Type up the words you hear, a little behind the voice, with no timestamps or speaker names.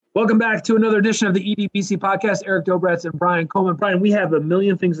Welcome back to another edition of the EDBC podcast. Eric Dobratz and Brian Coleman. Brian, we have a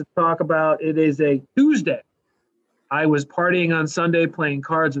million things to talk about. It is a Tuesday. I was partying on Sunday playing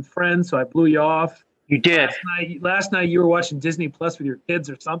cards with friends, so I blew you off. You did. Last night you were watching Disney Plus with your kids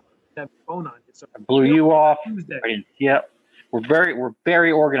or something. You have your phone on you. So I blew you off. Tuesday. Yeah. We're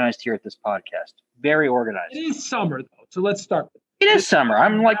very organized here at this podcast. Very organized. It is summer, though, so let's start. It is summer.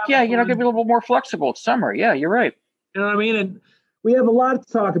 I'm like, yeah, going to be a little more flexible. It's summer. Yeah, you're right. You know what I mean? And we have a lot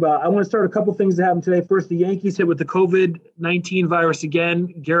to talk about. I want to start a couple things that happened today. First, the Yankees hit with the COVID-19 virus again.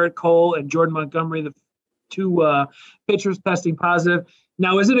 Garrett Cole and Jordan Montgomery, the two pitchers testing positive.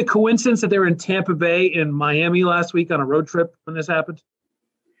 Now, is it a coincidence that they were in Tampa Bay and Miami last week on a road trip when this happened?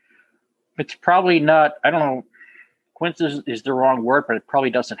 It's probably not. I don't know. Coincidence is the wrong word, but it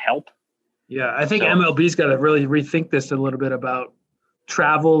probably doesn't help. Yeah, I think MLB's got to really rethink this a little bit about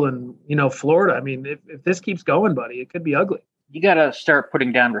travel and, Florida. I mean, if this keeps going, buddy, it could be ugly. You got to start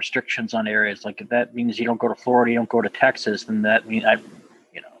putting down restrictions on areas. Like if that means you don't go to Florida, you don't go to Texas, then that means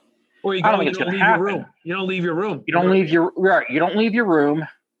Or you don't leave your room. You don't leave your room. You don't leave your right. You don't leave your room.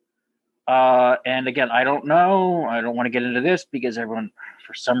 And again, I don't know. I don't want to get into this because everyone,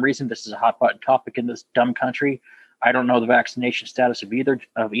 for some reason, this is a hot button topic in this dumb country. I don't know the vaccination status of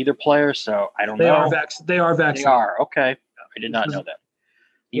either player, so I don't know. They are vaccinated. They are okay. I did not know that.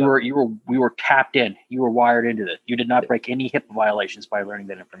 We were tapped in. You were wired into this. You did not break any HIPAA violations by learning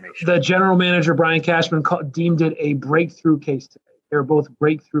that information. The general manager, Brian Cashman, deemed it a breakthrough case today. They're both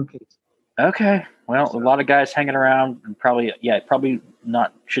breakthrough cases. Okay. Well, a lot of guys hanging around and probably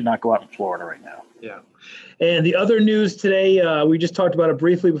should not go out in Florida right now. Yeah. And the other news today, we just talked about it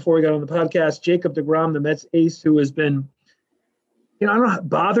briefly before we got on the podcast. Jacob deGrom, the Mets ace, who has been, I don't know,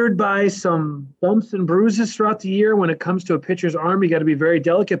 bothered by some bumps and bruises throughout the year. When it comes to a pitcher's arm, you got to be very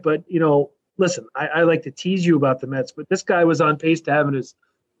delicate. But, listen, I like to tease you about the Mets, but this guy was on pace to having his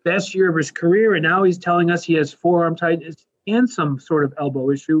best year of his career, and now he's telling us he has forearm tightness and some sort of elbow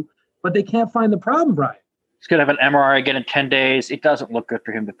issue, but they can't find the problem, Brian. He's going to have an MRI again in 10 days. It doesn't look good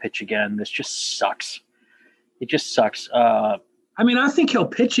for him to pitch again. This just sucks. It just sucks. I think he'll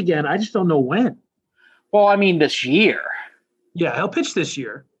pitch again. I just don't know when. Well, this year. Yeah, he'll pitch this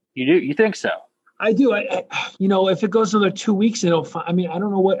year. You do? You think so? I do. If it goes another 2 weeks, I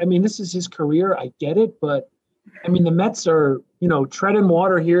don't know what. This is his career. I get it, but the Mets are, treading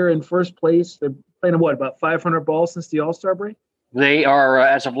water here in first place. They're playing about 500 balls since the All-Star break. They are,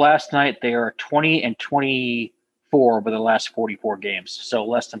 as of last night, they are 20-24 over the last 44 games, so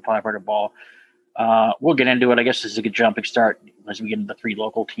less than 500 ball. We'll get into it. I guess this is a good jumping start as we get into the three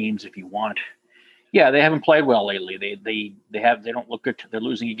local teams if you want. Yeah, they haven't played well lately. They don't look good. They're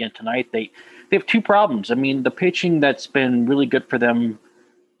losing again tonight. They have two problems. The pitching that's been really good for them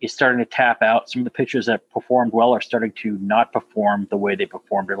is starting to tap out. Some of the pitchers that performed well are starting to not perform the way they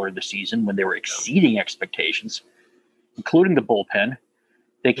performed earlier this season when they were exceeding expectations, including the bullpen.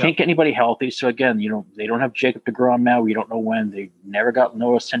 They can't get anybody healthy. So again, they don't have Jacob deGrom now. We don't know when. They never got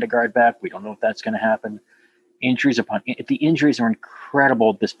Noah Syndergaard back. We don't know if that's going to happen. The injuries are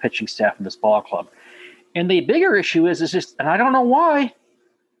incredible. This pitching staff and this ball club, and the bigger issue is just, and I don't know why,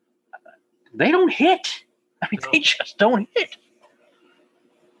 they don't hit. They just don't hit.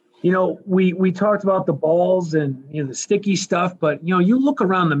 We talked about the balls and the sticky stuff, but you look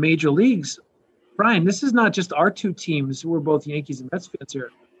around the major leagues. Brian, this is not just our two teams who are both Yankees and Mets fans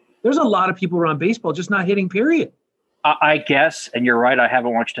here. There's a lot of people around baseball just not hitting, period. I guess, and you're right, I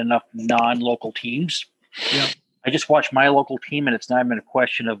haven't watched enough non-local teams. Yeah. I just watched my local team, and it's not even a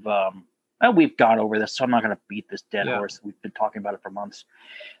question of we've gone over this, so I'm not going to beat this dead horse. We've been talking about it for months.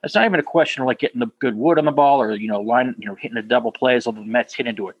 It's not even a question of like getting the good wood on the ball or, hitting the double plays, although the Mets hit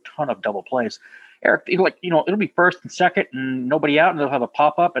into a ton of double plays. Eric, it'll be first and second and nobody out, and they'll have a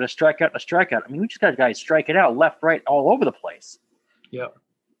pop-up and a strikeout and a strikeout. We just got guys striking out left, right, all over the place. Yeah.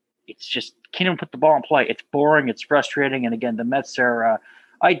 It's just can't even put the ball in play. It's boring. It's frustrating. And again, the Mets are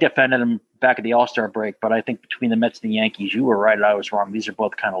I defended them back at the All-Star break, but I think between the Mets and the Yankees, you were right. I was wrong. These are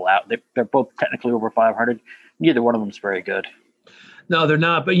both kind of loud. They're both technically over 500. Neither one of them is very good. No, they're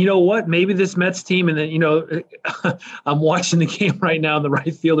not. But you know what? Maybe this Mets team, and then, I'm watching the game right now, and the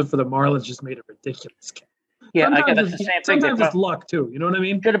right fielder for the Marlins just made a ridiculous catch. Yeah, I guess that's the same thing. Sometimes it's luck, too. You know what I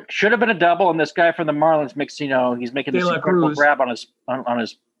mean? Should have been a double, and this guy from the Marlins makes, he's making this incredible grab on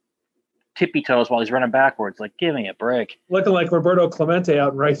his tippy toes while he's running backwards. Like, give me a break. Looking like Roberto Clemente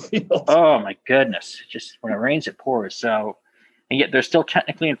out in right field. Oh, my goodness. Just when it rains, it pours. So, and yet they're still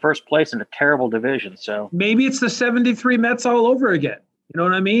technically in first place in a terrible division. So maybe it's the 73 Mets all over again. You know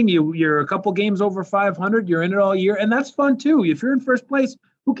what I mean? You're a couple games over 500. You're in it all year, and that's fun too. If you're in first place,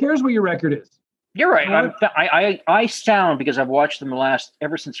 who cares what your record is? You're right. You know what? I sound because I've watched them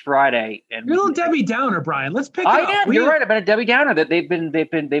ever since Friday. And You're a little Debbie Downer, Brian. Let's pick I it up. am. You're right. I've been a Debbie Downer. That they've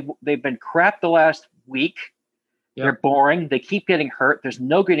been crap the last week. Yep. They're boring. They keep getting hurt. There's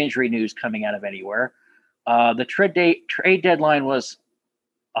no good injury news coming out of anywhere. The trade deadline was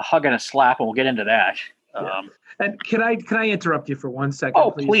a hug and a slap, and we'll get into that. Yeah. And can I interrupt you for 1 second?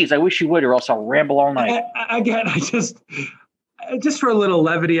 Oh, please. I wish you would, or else I'll ramble all night. Again, I just for a little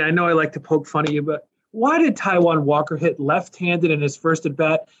levity, I know I like to poke fun at you, but why did Taijuan Walker hit left-handed in his first at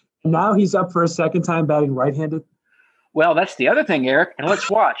bat, and now he's up for a second time batting right-handed? Well, that's the other thing, Eric, and let's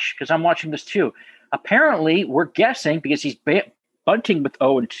watch, because I'm watching this too. Apparently, we're guessing, because he's bunting with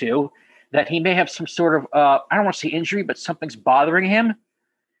 0-2, that he may have some sort of, I don't want to say injury, but something's bothering him.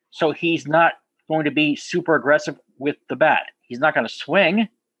 So he's not going to be super aggressive with the bat. He's not going to swing,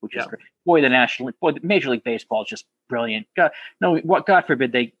 which is great. The Major League Baseball is just brilliant. God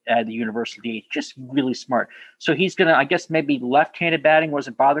forbid they add the universal DH. Just really smart. So he's going to, I guess, maybe left-handed batting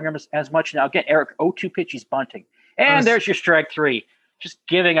wasn't bothering him as much. Now, again, Eric, 0-2 pitch, he's bunting. And there's your strike three. Just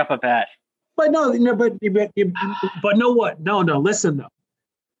giving up a bat. But no, what? No, listen, though.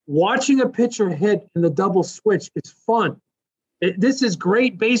 Watching a pitcher hit in the double switch is fun. This is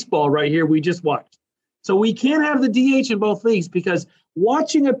great baseball right here we just watched. So we can't have the DH in both leagues because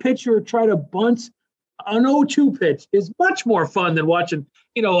watching a pitcher try to bunt an 0-2 pitch is much more fun than watching,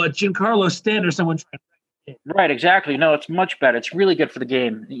 a Giancarlo Stanton or someone trying to. Right, exactly. No, it's much better. It's really good for the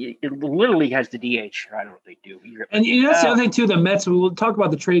game. It literally has the DH. I don't know what they do. And that's the other thing, too, the Mets, we'll talk about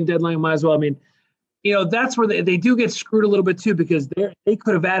the trading deadline, might as well. I mean, that's where they do get screwed a little bit, too, because they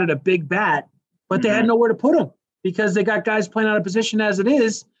could have added a big bat, but they had nowhere to put them because they got guys playing out of position as it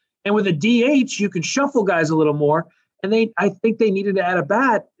is. And with a DH, you can shuffle guys a little more. And I think they needed to add a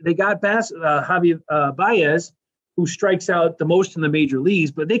bat. They got Javier Baez, who strikes out the most in the major leagues,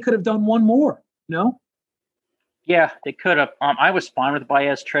 but they could have done one more, Yeah, they could have. I was fine with the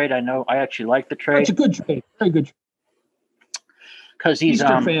Baez trade. I know I actually like the trade. It's a good trade. Very good trade. Because he's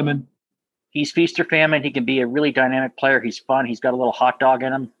feast or famine. He's feast or famine. He can be a really dynamic player. He's fun. He's got a little hot dog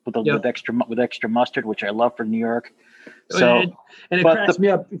in him with extra mustard, which I love for New York. So, and it cracks me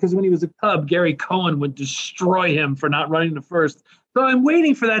up because when he was a Cub, Gary Cohen would destroy him for not running to first. So I'm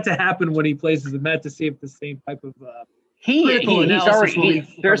waiting for that to happen when he plays as a Met to see if the same type of there's already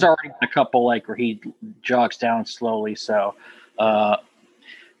been a couple where he jogs down slowly. So, but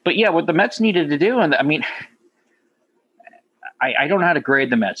yeah, what the Mets needed to do, and I mean, I don't know how to grade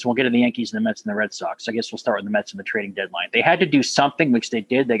the Mets. We'll get to the Yankees and the Mets and the Red Sox. I guess we'll start with the Mets and the trading deadline. They had to do something, which they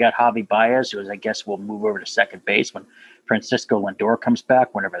did. They got Javi Baez, who I guess will move over to second base when Francisco Lindor comes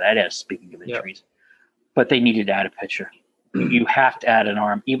back, whenever that is, speaking of injuries. But they needed to add a pitcher. You have to add an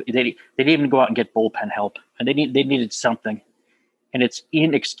arm. They didn't even go out and get bullpen help. And they needed something. And it's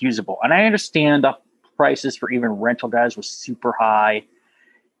inexcusable. And I understand the prices for even rental guys was super high.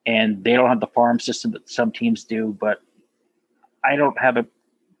 And they don't have the farm system that some teams do, but I don't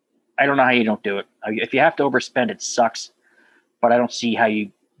know how you don't do it. If you have to overspend, it sucks. But I don't see how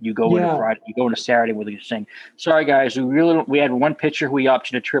you go into Friday, you go into Saturday with you're saying, sorry guys, we had one pitcher who we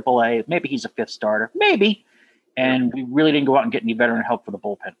optioned to AAA. Maybe he's a fifth starter, maybe, and we really didn't go out and get any veteran help for the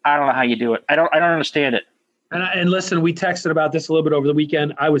bullpen. I don't know how you do it. I don't understand it. And listen, we texted about this a little bit over the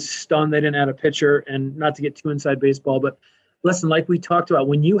weekend. I was stunned they didn't add a pitcher, and not to get too inside baseball, but listen, like we talked about,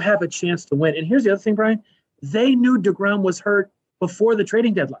 when you have a chance to win, and here's the other thing, Brian. They knew DeGrom was hurt before the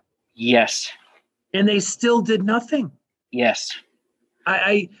trading deadline. Yes. And they still did nothing. Yes.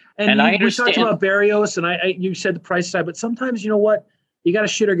 I understand. We talked about Berrios, and you said the price side, but sometimes, you know what? You got to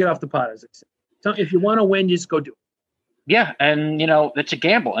shit or get off the pot, as I said. So if you want to win, you just go do it. Yeah, and, it's a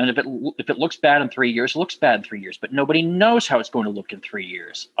gamble. And if it looks bad in 3 years, it looks bad in 3 years. But nobody knows how it's going to look in 3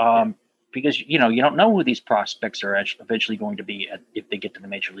 years. Because, you don't know who these prospects are eventually going to be if they get to the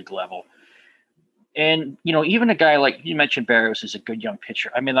major league level. And, even a guy like you mentioned, Berrios is a good young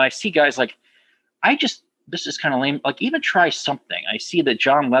pitcher. I mean, I see guys this is kind of lame. Even try something. I see that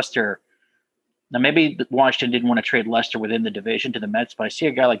John Lester, now maybe Washington didn't want to trade Lester within the division to the Mets, but I see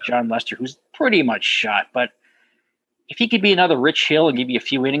a guy like John Lester who's pretty much shot. But if he could be another Rich Hill and give you a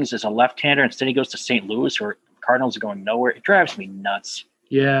few innings as a left-hander, instead he goes to St. Louis or Cardinals are going nowhere, it drives me nuts.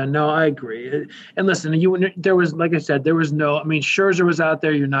 Yeah, no, I agree. And listen, there was, like I said, Scherzer was out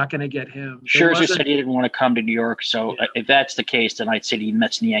there. You're not going to get him. Scherzer said he didn't want to come to New York. So if that's the case, then I'd say the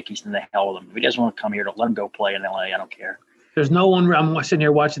Mets and the Yankees and the hell with him. If he doesn't want to come here, let him go play in LA. I don't care. There's no one. I'm sitting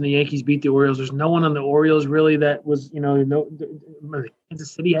here watching the Yankees beat the Orioles. There's no one on the Orioles really that was,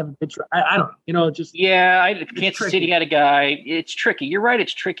 Kansas City have a pitcher. I don't know. Kansas City had a guy. It's tricky. You're right.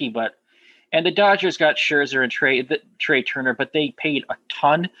 It's tricky, but. And the Dodgers got Scherzer and Trey Turner, but they paid a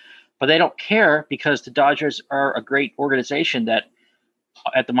ton. But they don't care because the Dodgers are a great organization that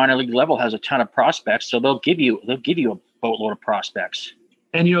at the minor league level has a ton of prospects. So they'll give you a boatload of prospects.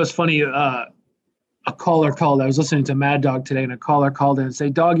 And it's funny. A caller called. I was listening to Mad Dog today, and a caller called in and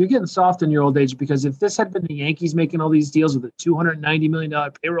say, "Dog, you're getting soft in your old age because if this had been the Yankees making all these deals with a $290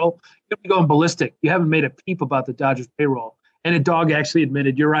 million payroll, you'd be going ballistic. You haven't made a peep about the Dodgers payroll." And a Dog actually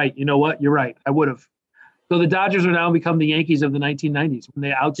admitted, "You're right. You know what? You're right. I would have." So the Dodgers are now become the Yankees of the 1990s when they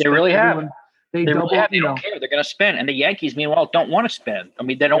outspent. They really everyone. have. They They double. really have. They don't care. They're going to spend, and the Yankees, meanwhile, don't want to spend. I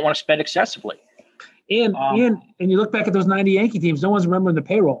mean, they don't want to spend excessively. And you look back at those 90 Yankee teams, no one's remembering the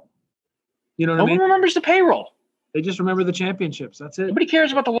payroll. You know what I mean? No one remembers the payroll. They just remember the championships. That's it. Nobody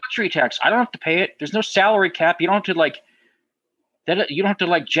cares about the luxury tax. I don't have to pay it. There's no salary cap. You don't have to you don't have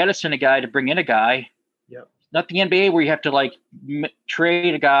to jettison a guy to bring in a guy. Yep. Not the NBA where you have to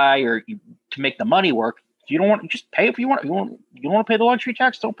trade a guy or to make the money work. You don't want to just pay if you want. You don't want to pay the luxury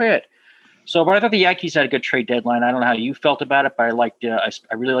tax. Don't pay it. So, but I thought the Yankees had a good trade deadline. I don't know how you felt about it, but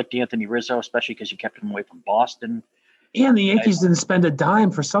I really liked Anthony Rizzo, especially because you kept him away from Boston. And the Yankees didn't spend a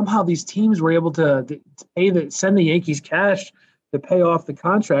dime for somehow these teams were able to send the Yankees cash to pay off the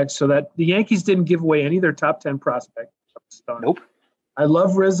contracts so that the Yankees didn't give away any of their top 10 prospects. Nope. I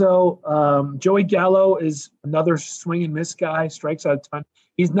love Rizzo. Joey Gallo is another swing and miss guy, strikes out a ton.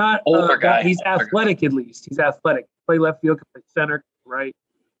 He's not older guy. He's athletic at least. He's athletic. Play left field, can play center, right?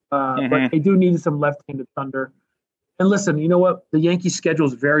 But they do need some left-handed thunder. And listen, you know what? The Yankees' schedule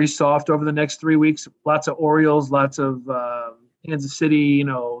is very soft over the next 3 weeks. Lots of Orioles, lots of Kansas City.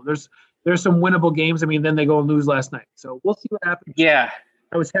 There's some winnable games. I mean, then they go and lose last night. So we'll see what happens. Yeah.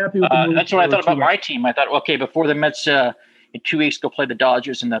 I was happy with the move. That's what I thought about my team. I thought, okay, before the Mets in 2 weeks go play the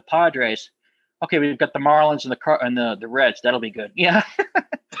Dodgers and the Padres, okay, we've got the Marlins and the Reds. That'll be good. Yeah.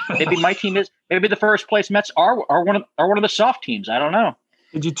 Maybe my team is – maybe the first place Mets are one of the soft teams. I don't know.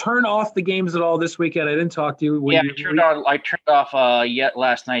 Did you turn off the games at all this weekend? I didn't talk to you. I turned off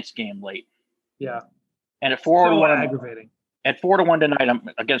last night's game late. Yeah. And at 4-1, aggravating. At 4-1 tonight, I'm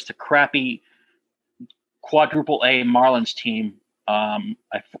against a crappy quadruple A Marlins team. I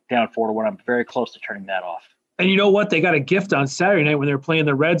down 4-1. I'm very close to turning that off. And you know what? They got a gift on Saturday night when they were playing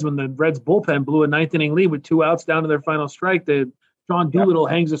the Reds. When the Reds bullpen blew a ninth inning lead with 2 outs down to their final strike, John Doolittle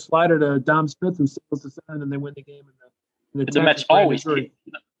hangs a slider to Dom Smith, who sails to center, and they win the game. The Mets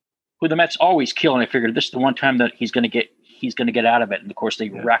always kill, and I figured this is the one time that he's going to get out of it, and of course they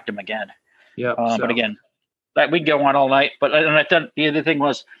racked him again. Yeah, but again, we can go on all night. But I thought the other thing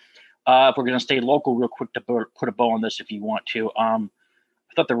was, if we're going to stay local, real quick to put a bow on this, if you want to. I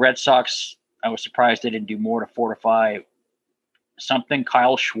thought the Red Sox. I was surprised they didn't do more to fortify something.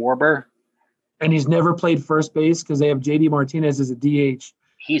 Kyle Schwarber, and he's never played first base because they have JD Martinez as a DH.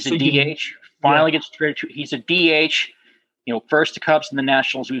 He's a DH. Finally gets traded. He's a DH. First to Cubs and the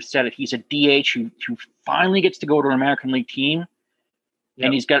Nationals, we've said it. He's a DH who finally gets to go to an American League team,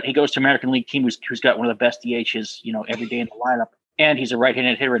 and he goes to American League team who's got one of the best DHs every day in the lineup, and he's a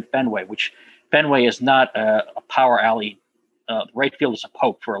right-handed hitter in Fenway, which Fenway is not a power alley. Right field is a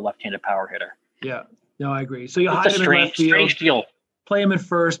poke for a left-handed power hitter. Yeah, no, I agree. So you hide him in left field, strange deal. Play him at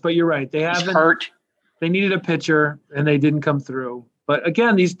first, but you're right. He's hurt. They needed a pitcher, and they didn't come through. But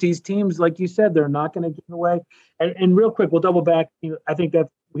again, these teams, like you said, they're not going to give away. And real quick, we'll double back. I think that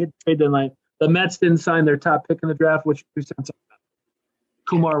we hit the trade deadline. The Mets didn't sign their top pick in the draft, which you said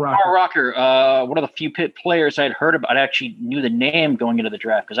Kumar Rocker. Kumar Rocker, one of the few players I'd heard about. I actually knew the name going into the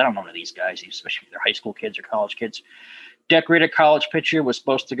draft because I don't know these guys, especially if they're high school kids or college kids. Decorated college pitcher, was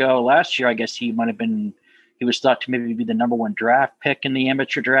supposed to go last year. I guess he might have been. He was thought to maybe be the number 1 draft pick in the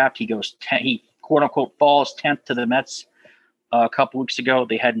amateur draft. He quote unquote falls 10th to the Mets. A couple weeks ago,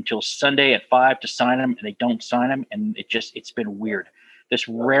 they had until Sunday at 5 to sign him, and they don't sign him, and it's been weird. This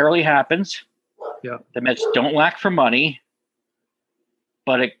rarely happens. Yeah, the Mets don't lack for money,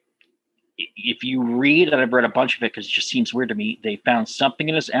 but if you read, and I've read a bunch of it because it just seems weird to me, they found something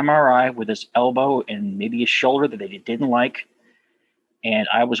in his MRI with his elbow and maybe his shoulder that they didn't like, and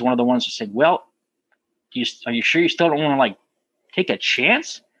I was one of the ones that said, "Well, are you sure you still don't want to take a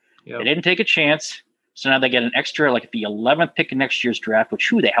chance?" Yep. They didn't take a chance. So now they get an extra, the 11th pick in next year's draft, which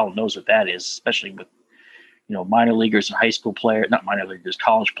who the hell knows what that is, especially with, minor leaguers and high school players, not minor leaguers,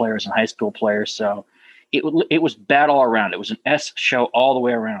 college players and high school players. So it was bad all around. It was an S show all the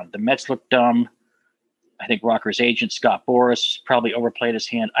way around. The Mets looked dumb. I think Rocker's agent, Scott Boras, probably overplayed his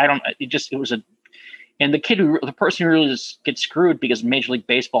hand. And the person who really gets screwed because the Major League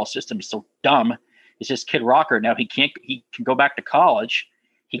Baseball system is so dumb is this kid Rocker. Now he can go back to college.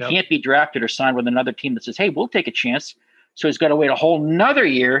 He can't be drafted or signed with another team that says, "Hey, we'll take a chance." So he's got to wait a whole nother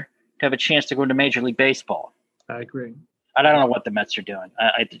year to have a chance to go into Major League Baseball. I agree. I don't know what the Mets are doing.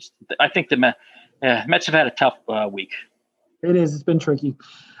 I think the Mets have had a tough week. It is. It's been tricky.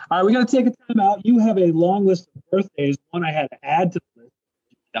 All right, we got to take a time out. You have a long list of birthdays. One I had to add to the list.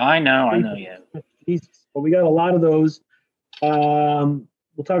 I know, yeah. Jesus. But we got a lot of those. We'll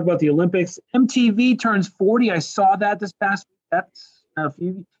talk about the Olympics. MTV turns 40. I saw that this past week. That's if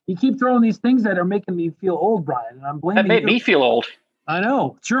you keep throwing these things that are making me feel old, Brian, and I'm blaming That made you. me feel old. I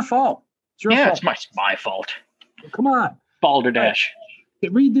know. It's your fault. It's your fault. It's my fault. Come on. Balderdash.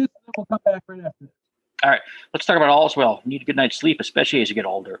 Right. Read this, and then we'll come back right after this. All right, let's talk about Allswell. You need a good night's sleep, especially as you get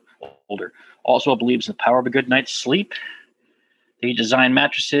older. Allswell believes in the power of a good night's sleep. They design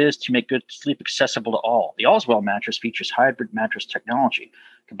mattresses to make good sleep accessible to all. The Allswell mattress features hybrid mattress technology,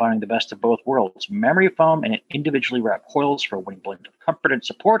 combining the best of both worlds, memory foam and individually wrapped coils for a winning blend of comfort and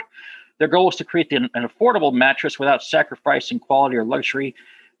support. Their goal is to create an affordable mattress without sacrificing quality or luxury.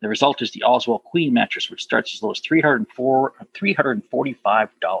 The result is the Allswell Queen mattress, which starts as low as $345.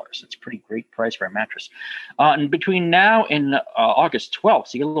 That's a pretty great price for a mattress. And between now and August 12th,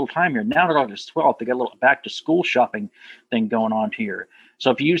 so you get a little time here. Now at August 12th, they got a little back-to-school shopping thing going on here.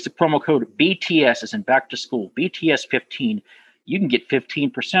 So if you use the promo code BTS, as in back to school, BTS15, you can get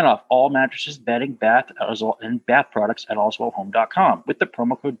 15% off all mattresses, bedding, and bath products at allswellhome.com with the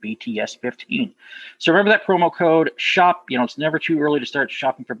promo code BTS15. So remember that promo code, shop. It's never too early to start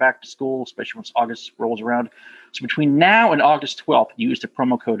shopping for back to school, especially once August rolls around. So between now and August 12th, use the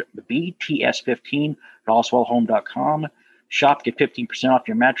promo code BTS15 at allswellhome.com. Shop, get 15% off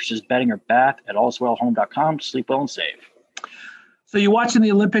your mattresses, bedding, or bath at allswellhome.com. Sleep well and save. So you watching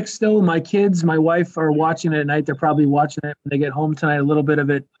the Olympics still? My kids, my wife are watching it at night. They're probably watching it when they get home tonight, a little bit of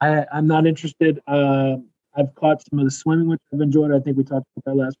it. I'm not interested. I've caught some of the swimming, which I've enjoyed. I think we talked about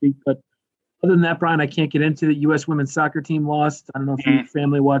that last week. But other than that, Brian, I can't get into the U.S. women's soccer team lost. I don't know if your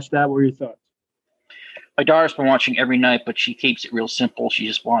family watched that. What were your thoughts? My daughter's been watching every night, but she keeps it real simple. She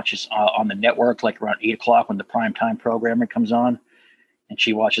just watches on the network, like around 8 o'clock when the primetime programming comes on. And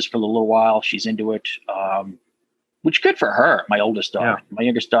she watches for a little while. She's into it. Which good for her, my oldest daughter. Yeah. My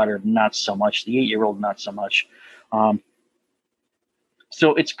youngest daughter, not so much. The 8-year-old, not so much.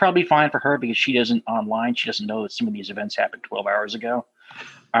 So it's probably fine for her because she doesn't know that some of these events happened 12 hours ago.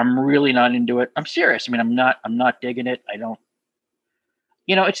 I'm really not into it. I'm serious. I mean, I'm not digging it. I don't.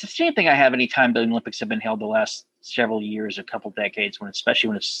 It's the same thing I have anytime the Olympics have been held the last several years, a couple decades, especially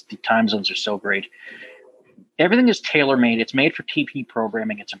when the time zones are so great. Everything is tailor-made. It's made for TV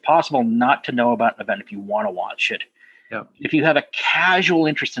programming. It's impossible not to know about an event if you want to watch it. Yeah. If you have a casual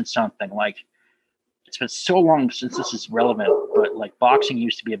interest in something, like it's been so long since this is relevant, but like boxing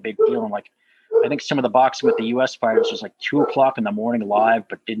used to be a big deal. And like, I think some of the boxing with the U.S. fighters was like 2 o'clock in the morning live,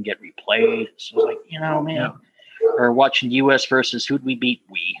 but didn't get replayed. So it was like, man. Yeah. Or watching U.S. versus who'd we beat?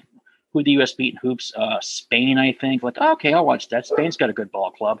 Who'd the U.S. beat in hoops? Spain, I think. Like, okay, I'll watch that. Spain's got a good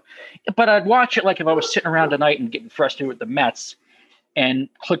ball club. But I'd watch it like if I was sitting around tonight and getting frustrated with the Mets and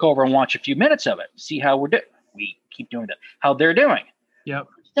click over and watch a few minutes of it, see how we're doing. We keep doing that. How they're doing. Yep.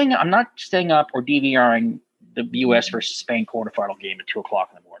 I'm not staying up or DVRing the U.S. versus Spain quarterfinal game at 2 o'clock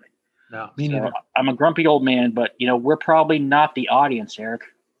in the morning. No, me neither. I'm a grumpy old man, but, we're probably not the audience, Eric.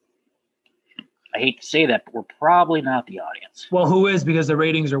 I hate to say that, but we're probably not the audience. Well, who is? Because the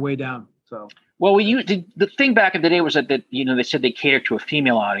ratings are way down. So. Well, the thing back in the day was that they said they catered to a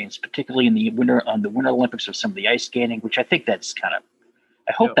female audience, particularly in the Winter Olympics of some of the ice skating, which I think that's kind of.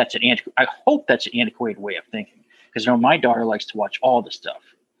 I hope that's an antiquated way of thinking, because my daughter likes to watch all this stuff.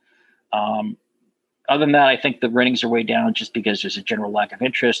 Other than that, I think the ratings are way down just because there's a general lack of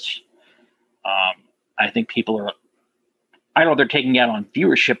interest. I think people are. I know they're taking out on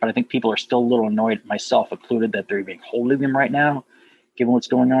viewership, but I think people are still a little annoyed, myself included, that they're even holding them right now, given what's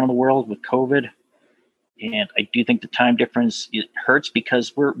going on in the world with COVID. And I do think the time difference, it hurts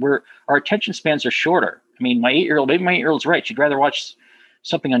because our attention spans are shorter. I mean, maybe my 8-year-old's right. She'd rather watch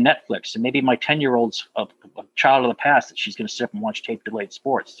something on Netflix, and maybe my 10-year-old's a child of the past that she's going to sit up and watch tape-delayed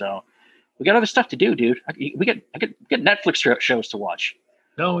sports. So we got other stuff to do, dude. I get Netflix shows to watch.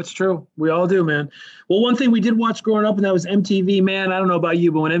 No, it's true. We all do, man. Well, one thing we did watch growing up, and that was MTV. Man, I don't know about you,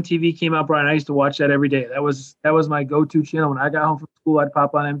 but when MTV came out, Brian, I used to watch that every day. That was my go-to channel. When I got home from school, I'd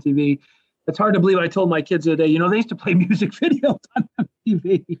pop on MTV. It's hard to believe I told my kids the other day, they used to play music videos on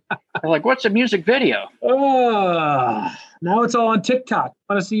MTV. They're like, what's a music video? Now it's all on TikTok.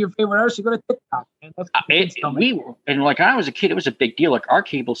 Want to see your favorite artist? You go to TikTok, man. And like I was a kid, it was a big deal. Like our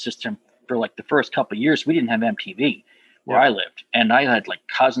cable system for like the first couple of years, we didn't have MTV. Where I lived, and I had like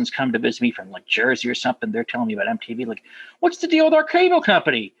cousins come to visit me from like Jersey or something. They're telling me about MTV. Like, what's the deal with our cable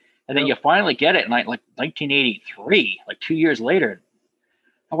company? And then you finally get it in like 1983, like 2 years later.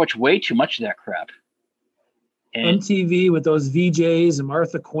 I watched way too much of that crap. And MTV with those VJs and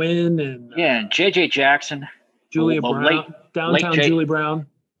Martha Quinn and and JJ Jackson, Julia the Brown, downtown Julie Brown.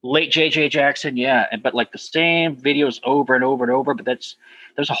 Late JJ Jackson, yeah, but like the same videos over and over and over. But there's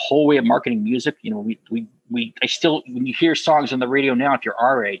a whole way of marketing music. You know, I still, when you hear songs on the radio now, if you're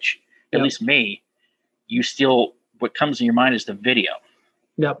our age, at least me, you still, what comes in your mind is the video.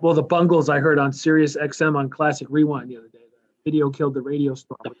 Yeah, well, the Bungles I heard on Sirius XM on Classic Rewind the other day. The video killed the radio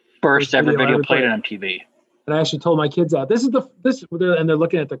star. The first ever video played on MTV. And I actually told my kids that this, and they're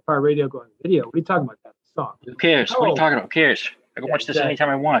looking at the car radio going, video. What are you talking about? That song? Who cares? What are you talking about? Who cares? I can watch this anytime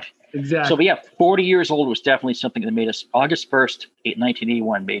I want. Exactly. So, but yeah, 40 years old was definitely something that made us. August 1st,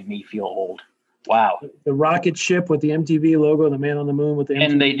 1981 made me feel old. Wow. The rocket ship with the MTV logo, the man on the moon with the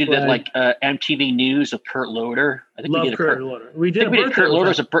MTV and they did flag. that like MTV News of Kurt Loder. I think Love we did Kurt Loder. We did Kurt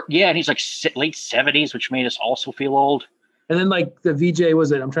Loder's and he's like late 70s, which made us also feel old. And then like the VJ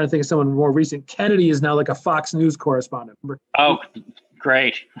was it? I'm trying to think of someone more recent. Kennedy is now like a Fox News correspondent. Remember? Oh,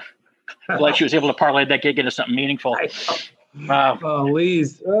 great! Glad she was able to parlay that gig into something meaningful. Wow. Oh,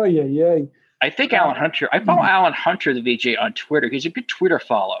 Lee's. Oh yeah. I think Alan Hunter. I follow Alan Hunter, the VJ, on Twitter. He's a good Twitter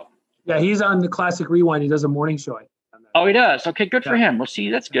follow. Yeah, he's on the Classic Rewind. He does a morning show. Oh, he does. Okay, good for him. Well,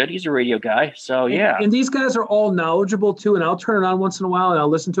 see, that's good. He's a radio guy. So yeah. And these guys are all knowledgeable too. And I'll turn it on once in a while and I'll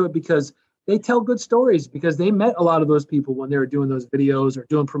listen to it because they tell good stories because they met a lot of those people when they were doing those videos or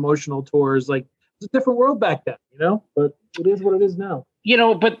doing promotional tours. Like it's a different world back then, you know, but it is what it is now. You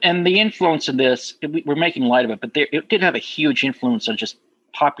know, and the influence of this, we're making light of it, but it did have a huge influence on just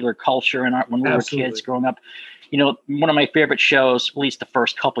popular culture and when we were kids growing up. You know, one of my favorite shows, at least the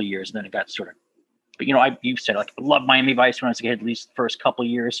first couple of years, and then it got sort of, but you know, you said like I loved Miami Vice when I was a kid, at least the first couple of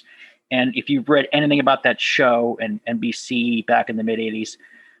years. And if you've read anything about that show and NBC back in the mid 80s,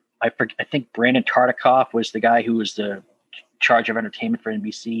 I think Brandon Tartikoff was the guy who was the charge of entertainment for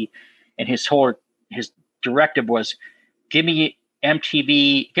NBC, and his directive was, give me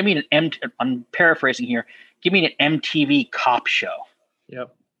MTV, I'm paraphrasing here, give me an MTV cop show.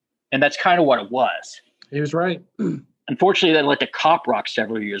 Yep. And that's kind of what it was. He was right. Unfortunately, that led to cop rock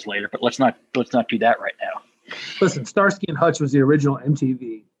several years later, but let's not do that right now. Listen, Starsky and Hutch was the original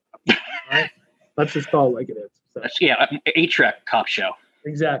MTV. Right? Let's just call it like it is. So. Yeah, A-Track cop show.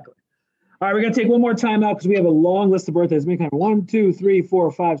 Exactly. All right, we're going to take one more time out because we have a long list of birthdays. Make 1, 2, 3,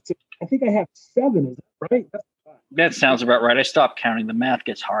 4, 5, 6. I think I have 7, is that right? That sounds about right. I stopped counting. The math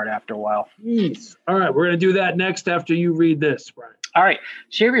gets hard after a while. Jeez. All right, we're going to do that next after you read this, Brian. All right.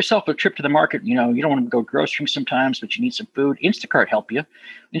 Save yourself a trip to the market. You know, you don't want to go grocery sometimes, but you need some food. Instacart help you.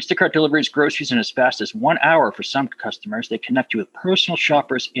 Instacart delivers groceries in as fast as 1 hour for some customers. They connect you with personal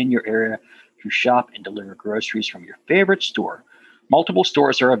shoppers in your area who shop and deliver groceries from your favorite store. Multiple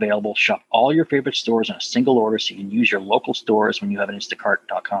stores are available. Shop all your favorite stores in a single order so you can use your local stores when you have an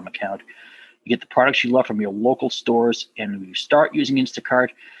Instacart.com account. You get the products you love from your local stores, and when you start using Instacart,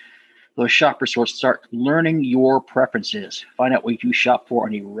 those shoppers will start learning your preferences. Find out what you shop for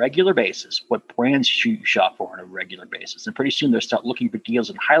on a regular basis, what brands you shop for on a regular basis. And pretty soon they'll start looking for deals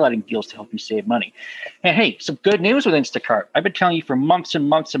and highlighting deals to help you save money. And hey, some good news with Instacart. I've been telling you for months and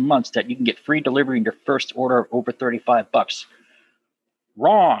months and months that you can get free delivery in your first order of over $35.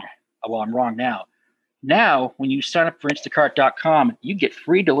 Wrong. Well, I'm wrong now. Now, when you sign up for Instacart.com, you get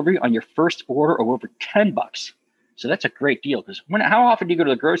free delivery on your first order of over $10. So that's a great deal because how often do you go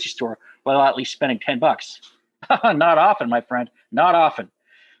to the grocery store without at least spending $10? Not often, my friend. Not often.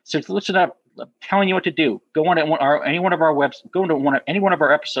 So listen up. I'm telling you what to do. Go on to any one of our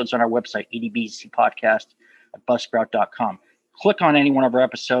episodes on our website, EDBC Podcast at Buzzsprout.com. Click on any one of our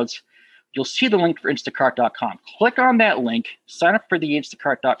episodes. You'll see the link for Instacart.com. Click on that link. Sign up for the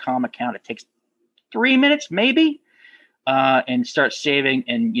Instacart.com account. It takes 3 minutes, maybe, and start saving.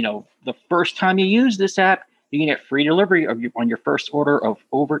 And you know, the first time you use this app, you can get free delivery on your first order of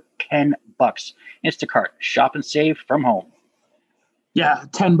over $10. Instacart, shop and save from home. Yeah,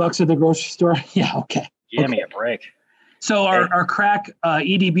 $10 at the grocery store. Yeah, okay. Give me a break. So our crack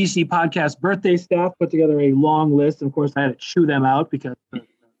EDBC podcast birthday staff put together a long list. And of course, I had to chew them out because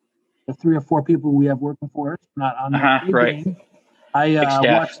the 3 or 4 people we have working for us not on the right. game.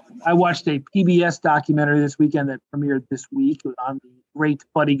 I watched a PBS documentary this weekend that premiered this week on the great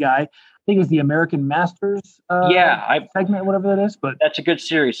Buddy Guy. I think it was the American Masters segment, whatever that is. But that's a good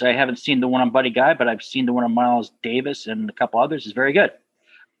series. I haven't seen the one on Buddy Guy, but I've seen the one on Miles Davis and a couple others. It's very good.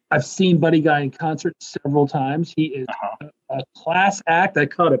 I've seen Buddy Guy in concert several times. He is a class act. I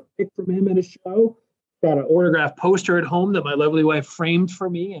caught a pic from him at a show. Got an autographed poster at home that my lovely wife framed for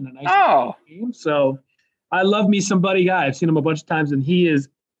me in a nice game. So I love me some Buddy Guy. I've seen him a bunch of times, and he is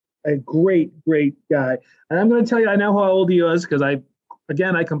a great, great guy. And I'm going to tell you, I know how old he was because I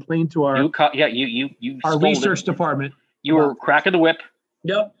Again, I complained to our You our stole research it. department. You were cracking the whip.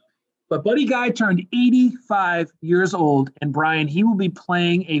 Yep. But Buddy Guy turned 85 years old, and Brian, he will be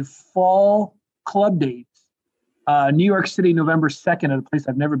playing a fall club date, New York City, November 2nd, at a place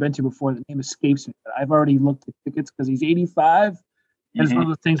I've never been to before. The name escapes me, but I've already looked at tickets because he's 85, and it's one of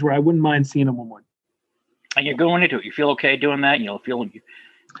those things where I wouldn't mind seeing him one more. And you're going into it. You feel okay doing that? You'll feel.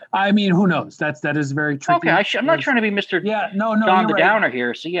 I mean, who knows? That is very tricky. Okay, I'm not trying to be Mr. John the Downer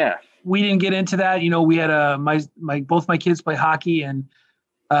here. So yeah, we didn't get into that. We had both my kids play hockey, and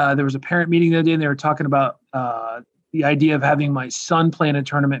there was a parent meeting the other day, and they were talking about the idea of having my son play in a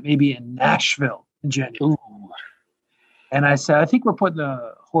tournament, maybe in Nashville in January. Ooh. And I said, I think we're putting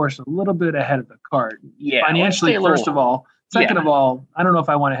the horse a little bit ahead of the cart. Yeah, financially, first of all. Second of all, I don't know if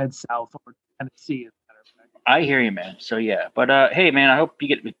I want to head south or Tennessee. I hear you, man. So yeah, but hey, man, I hope you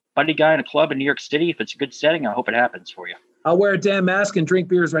get Buddy Guy in a club in New York City. If it's a good setting, I hope it happens for you. I'll wear a damn mask and drink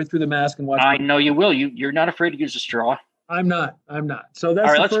beers right through the mask and watch. I know you will. You're not afraid to use a straw. I'm not. So that's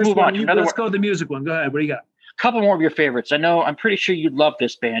all right. The Let's first move one. on. Let's go to the music one. Go ahead. What do you got? A couple more of your favorites. I'm pretty sure you'd love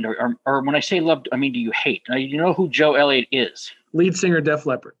this band, or when I say loved, I mean, do you hate? Now, you know who Joe Elliott is? Lead singer, Def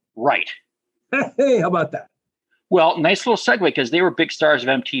Leppard. Right. Hey, how about that? Well, nice little segue because they were big stars of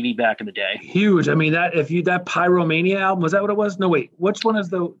MTV back in the day. Huge. I mean, that Pyromania album, was that what it was? No, wait. Which one is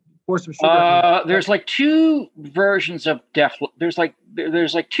the Force of Sugar? There's like two versions of there's like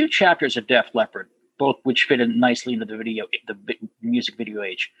two chapters of Def Leppard, both which fit in nicely into the music video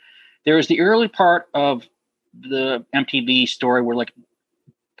age. There was the early part of the MTV story where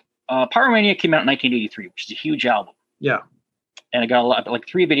Pyromania came out in 1983, which is a huge album. Yeah. And it got a lot, like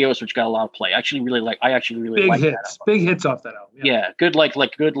 3 videos, which got a lot of play. I actually really like big hits off that album. Yeah, good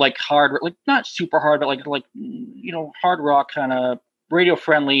hard, like not super hard, but like hard rock kind of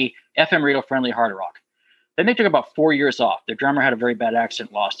FM radio friendly hard rock. Then they took about 4 years off. Their drummer had a very bad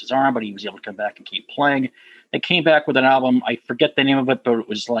accident, lost his arm, but he was able to come back and keep playing. They came back with an album. I forget the name of it, but it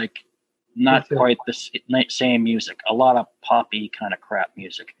was like not quite the same music. A lot of poppy kind of crap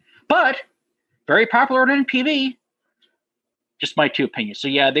music, but very popular on MTV. Just my 2 opinions. So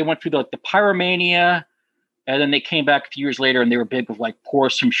yeah, they went through the Pyromania, and then they came back a few years later, and they were big with like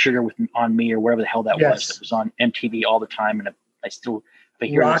Pour Some Sugar on Me or whatever the hell that was. That was on MTV all the time, and I still, if I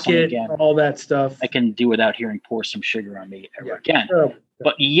hear that song again, all that stuff, I can do without hearing Pour Some Sugar on Me ever again.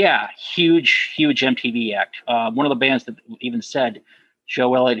 But yeah, huge MTV act. One of the bands that even said,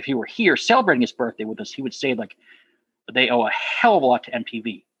 Joe Elliott, if he were here celebrating his birthday with us, he would say like they owe a hell of a lot to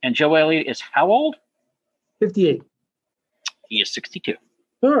MTV. And Joe Elliott is how old? 58. He is 62.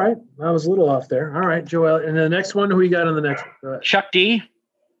 All right. I was a little off there. All right, Joel. And the next one, who we got on the next one? Chuck D.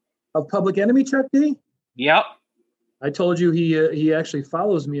 Of Public Enemy, Chuck D? Yep. I told you he actually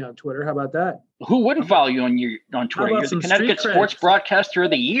follows me on Twitter. How about that? Who wouldn't follow you on Twitter? You're the Connecticut Sports Broadcaster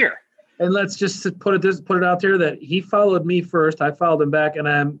of the Year. And let's just put it out there that he followed me first. I followed him back, and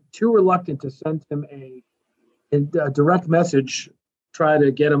I'm too reluctant to send him a direct message, try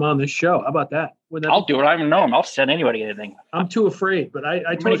to get him on this show. How about that? I'll do it. I don't know him. I'll send anybody anything. I'm too afraid, but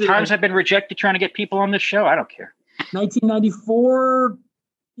I told you. How many times I've been rejected trying to get people on this show? I don't care. 1994,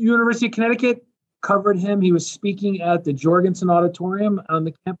 University of Connecticut covered him. He was speaking at the Jorgensen Auditorium on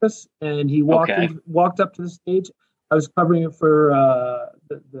the campus, and he walked up to the stage. I was covering it for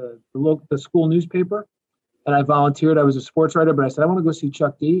the school newspaper, and I volunteered. I was a sports writer, but I said, I want to go see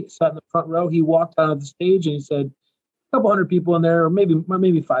Chuck D. Sat in the front row. He walked out of the stage, and he said, a couple hundred people in there, or maybe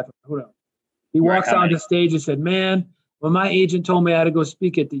 500, who knows. He walks on the stage and said, man, when my agent told me I had to go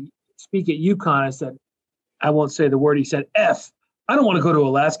speak at UConn, I said, I won't say the word. He said, F, I don't want to go to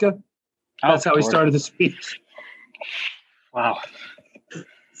Alaska. That's how he started the speech. Wow.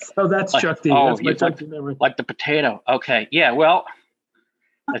 So that's Chuck D. That's my Chuck D memory. Like the potato. Okay. Yeah, well.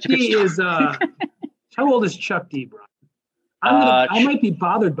 Chuck D is, how old is Chuck D, Brian? I might be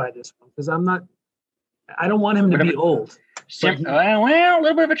bothered by this one because I don't want him to be old. Well, a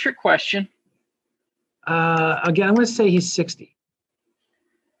little bit of a trick question. Again, I'm going to say he's 60.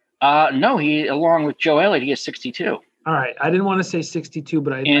 No, along with Joe Elliott, he is 62. All right. I didn't want to say 62,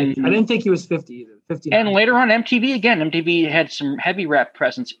 but I didn't think he was 50 either. 59. And later on, MTV had some heavy rap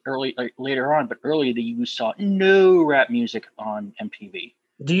presence later on, but early you saw no rap music on MTV.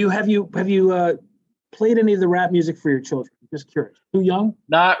 Have you played any of the rap music for your children? Just curious. Too young?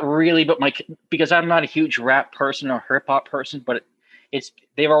 Not really, but because I'm not a huge rap person or hip hop person, but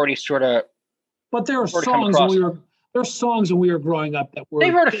they've already sort of. But there are songs when we were growing up that were. They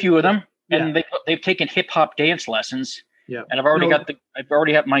wrote a few of them, and they've taken hip hop dance lessons. Yeah, and I've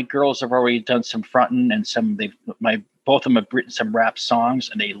already had my girls have already done some fronting, and both of them have written some rap songs,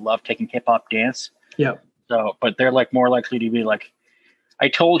 and they love taking hip hop dance. Yeah. So, but they're more likely to be I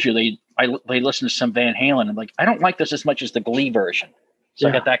told you they listened to some Van Halen. I'm like, I don't like this as much as the Glee version. So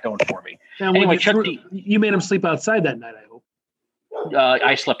I got that going for me. And anyway, you made him sleep outside that night, I hope.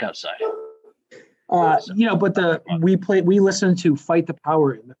 I slept outside. But we listened to Fight the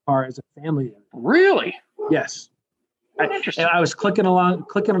Power in the car as a family. Really? Yes. Interesting. And I was clicking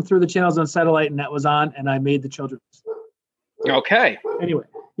them through the channels on satellite, and that was on, and I made the children. Okay. Anyway,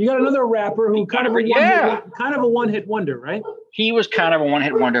 you got another rapper who kind of a one-hit wonder, right? He was kind of a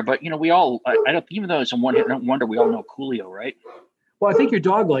one-hit wonder, but we all I don't, even though it's a one-hit wonder, we all know Coolio, right? Well, I think your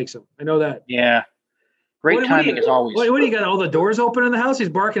dog likes him. I know that. Yeah. Great timing as always. What do you got? All the doors open in the house? He's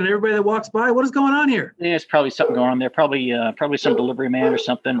barking at everybody that walks by. What is going on here? Yeah, there's probably something going on there. Probably some delivery man or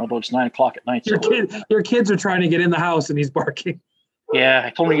something. Although it's 9:00 at night. Your kids are trying to get in the house and he's barking. Yeah,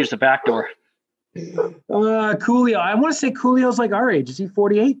 I told him to use the back door. Coolio. I want to say Coolio's like our age. Is he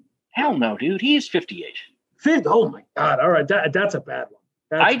 48? Hell no, dude. He is 58. Oh my God! All right, that's a bad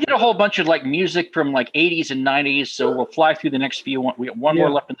one. I did a whole bunch of like music from like 80s and 90s, so we'll fly through the next few. We got one more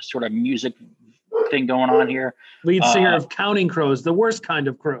left in this sort of music thing going on here. Lead singer of Counting Crows, the worst kind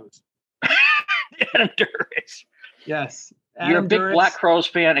of crows. Adam Duritz. Yes. You're a big Black Crowes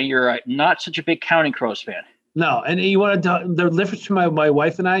fan, and you're not such a big Counting Crows fan. No, and you want to the difference between my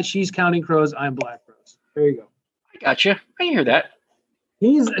wife and I? She's Counting Crows, I'm Black Crowes. There you go. I gotcha. I hear that.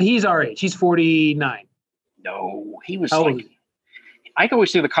 He's our age. He's 49. No, he was I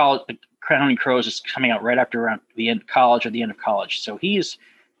always think the Counting Crows is coming out right after around the end of college or the end of college. So he's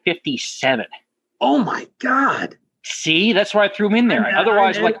 57. Oh my God. See, that's why I threw him in there.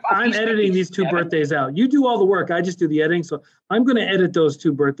 Otherwise, I'm editing these two birthdays out. You do all the work. I just do the editing. So I'm going to edit those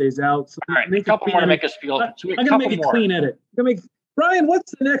two birthdays out. So all right, a couple more to make us feel. I'm going to make a clean edit. Brian,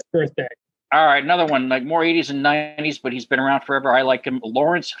 what's the next birthday? All right, another one, like more 80s and 90s, but he's been around forever. I like him.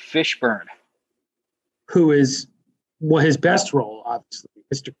 Lawrence Fishburne. Who is his best role, obviously,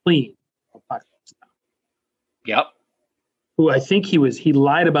 Mr. Clean. Yep. Who I think he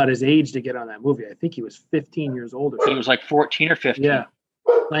lied about his age to get on that movie. I think he was 15 years older. He was like 14 or 15. Yeah.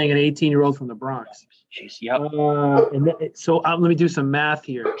 Playing an 18-year-old from the Bronx. Jeez, yep. So let me do some math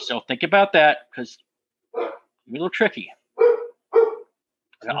here. So think about that, because it's a little tricky.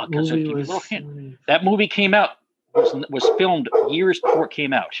 That movie came out, was filmed years before it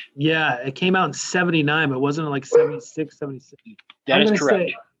came out. Yeah, it came out in 79, but wasn't it like 76, 76? That is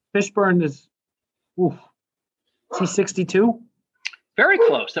correct. Fishburne is he 62? Very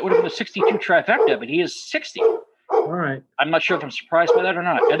close. That would have been a 62 trifecta, but he is 60. All right. I'm not sure if I'm surprised by that or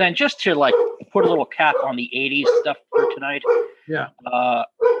not. And then just to like put a little cap on the 80s stuff for tonight. Yeah. Do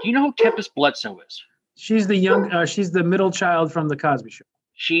you know who Tempest Bledsoe is? She's the she's the middle child from the Cosby Show.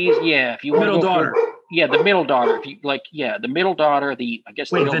 If you want middle daughter. The middle daughter. If you the middle daughter,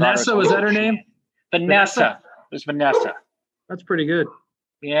 Vanessa, was that her name? Vanessa. It was Vanessa. That's pretty good.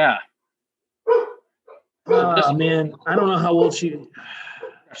 Yeah. Man, I don't know how old she is.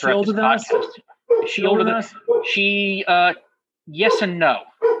 She older than us? Is she older than us? She, yes and no.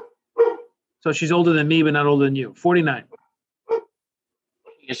 So she's older than me, but not older than you. 49.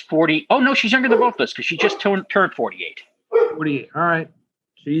 She is 40. Oh, no, she's younger than both of us because she just turned 48. 48. All right.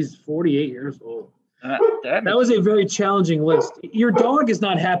 She's 48 years old. That was a very challenging list. Your dog is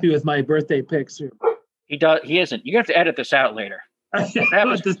not happy with my birthday picks. He isn't. You're going to have to edit this out later.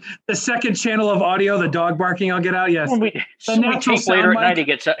 The second channel of audio, the dog barking, I'll get out. Yes. When we tape later at night,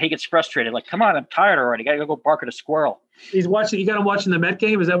 he gets frustrated. Like, come on, I'm tired already. Got to go bark at a squirrel. He's watching. You got him watching the Met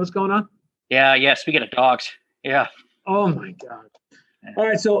game. Is that what's going on? Yeah. Speaking of dogs, yeah. Oh my God. All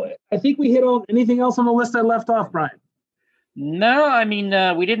right, so I think we hit all. Anything else on the list I left off, Brian? No, I mean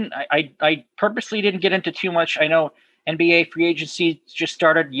we didn't. I purposely didn't get into too much. I know NBA free agency just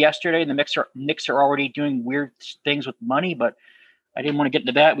started yesterday, and the Knicks are already doing weird things with money, but I didn't want to get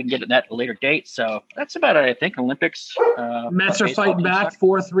into that. We can get into that at a later date. So that's about it, I think. Olympics. Mets are fighting back.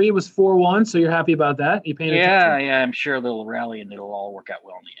 4-3 was 4-1. So you're happy about that? You paying attention? Yeah. I'm sure they'll rally and it'll all work out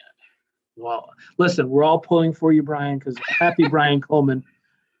well in the end. Well, listen, we're all pulling for you, Brian, because happy Brian Coleman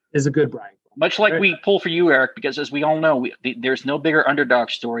is a good Brian. Much like we pull for you, Eric, because as we all know, there's no bigger underdog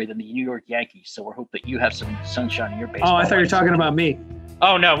story than the New York Yankees. So we hope that you have some sunshine in your baseball. Oh, I thought you were talking about me.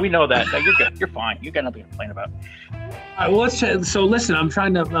 Oh, no, we know that. No, you're good. You're fine. You got nothing to complain about. All right, well, so listen, I'm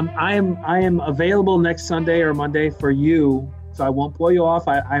trying to. I am available next Sunday or Monday for you, so I won't blow you off.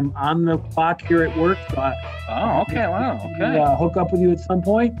 I'm on the clock here at work. So okay. Wow. Okay. Hook up with you at some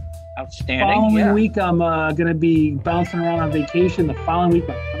point. Outstanding. Following week, I'm going to be bouncing around on vacation. The following week,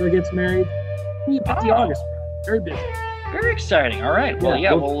 my brother gets married. Busy August. Very busy. Very exciting. All right. Well,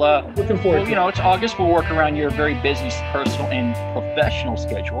 we'll looking forward. It's August. We'll work around your very busy personal and professional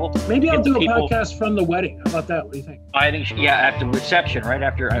schedule. Maybe I'll do a podcast from the wedding. How about that? What do you think? I think, after the reception, right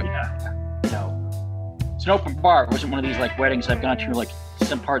after. It's an open bar. It wasn't one of these like weddings I've gone to, like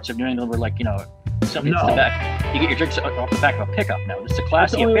some parts of New England where something to the back. You get your drinks off the back of a pickup now. This is a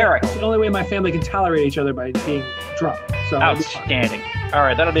classy affair. It's the only way my family can tolerate each other, by being drunk. So outstanding. All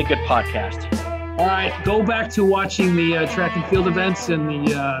right, that'll be a good podcast. All right, go back to watching the track and field events and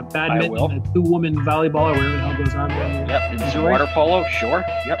the badminton, the 2-woman volleyball, or whatever the hell goes on there. Yep, water polo, sure.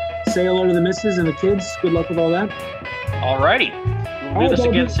 Yep. Say hello to the missus and the kids. Good luck with all that. All righty. We'll do this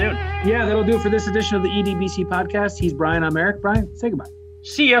again soon. Yeah, that'll do it for this edition of the EDBC podcast. He's Brian. I'm Eric. Brian, say goodbye.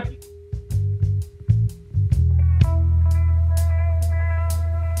 See ya.